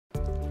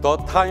The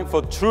time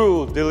for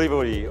true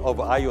delivery of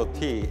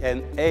IoT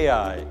and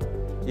AI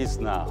is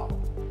now.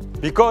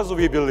 Because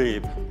we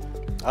believe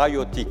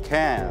IoT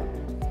can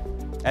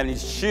and it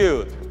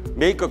should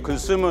make a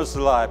consumer's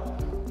life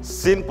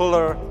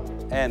simpler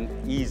and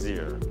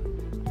easier.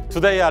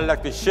 Today, I'd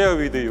like to share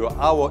with you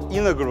our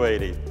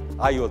integrated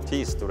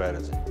IoT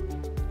strategy.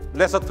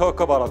 Let's talk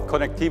about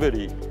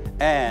connectivity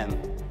and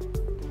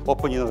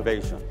open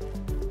innovation,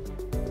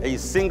 a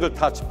single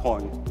touch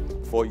point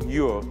for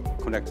your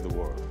connected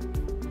world.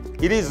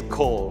 It is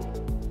called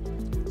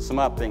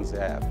SmartThings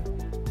app.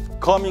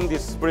 Coming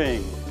this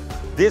spring,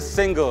 this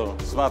single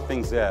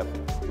SmartThings app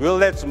will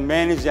let you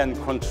manage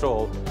and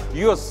control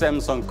your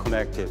Samsung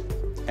connected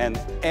and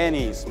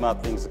any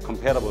SmartThings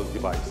compatible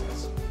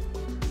devices.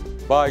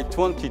 By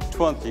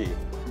 2020,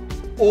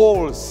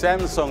 all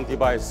Samsung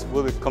devices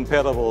will be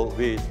compatible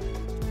with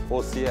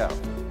OCF.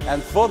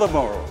 And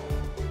furthermore,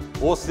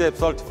 OCF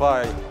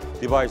certified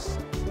device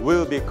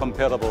will be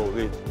compatible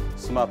with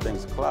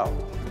SmartThings Cloud.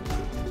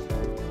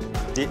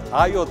 The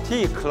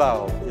IoT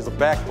Cloud is the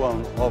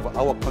backbone of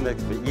our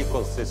connected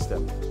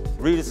ecosystem.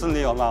 We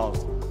recently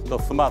announced the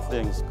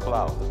SmartThings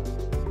Cloud.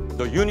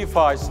 The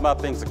unified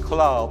SmartThings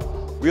Cloud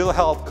will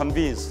help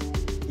convince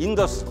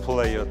industry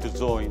players to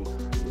join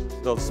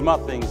the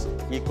SmartThings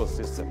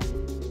ecosystem.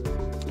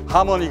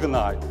 Harman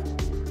Ignite,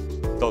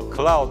 the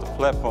cloud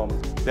platform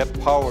that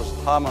powers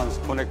Harman's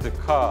connected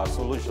car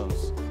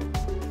solutions,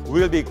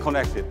 will be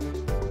connected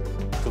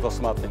to the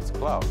SmartThings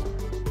Cloud.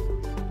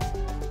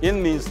 It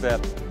means that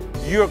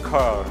your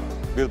car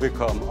will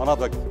become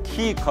another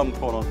key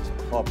component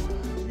of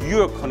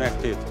your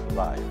connected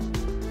life.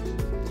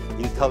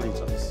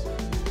 Intelligence.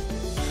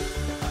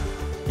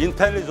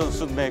 Intelligence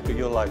should make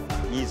your life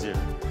easier.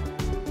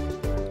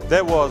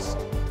 That was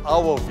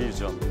our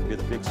vision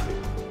with Bixby.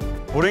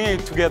 Bringing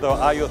together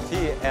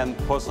IoT and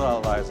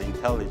personalized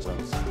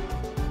intelligence,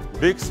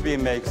 Bixby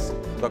makes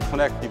the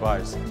connect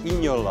device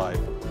in your life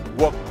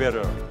work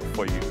better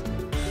for you.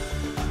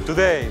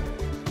 Today,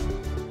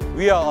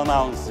 we are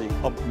announcing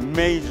a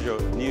major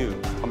new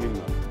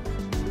commitment.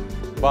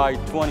 By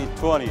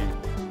 2020,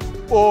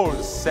 all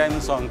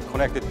Samsung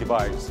connected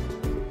devices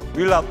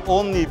will not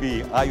only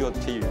be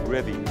IoT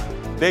ready,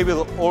 they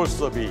will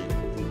also be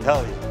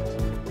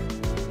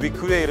intelligent. We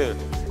created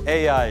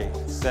AI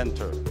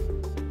Center,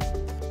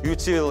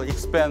 which will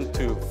expand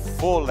to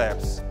 4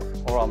 labs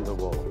around the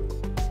world.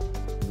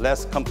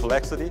 Less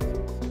complexity,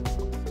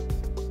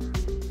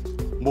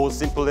 more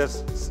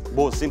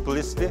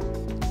simplicity.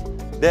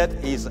 That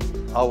is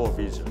our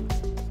vision.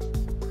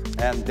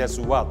 And that's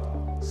what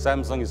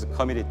Samsung is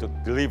committed to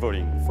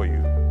delivering for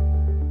you.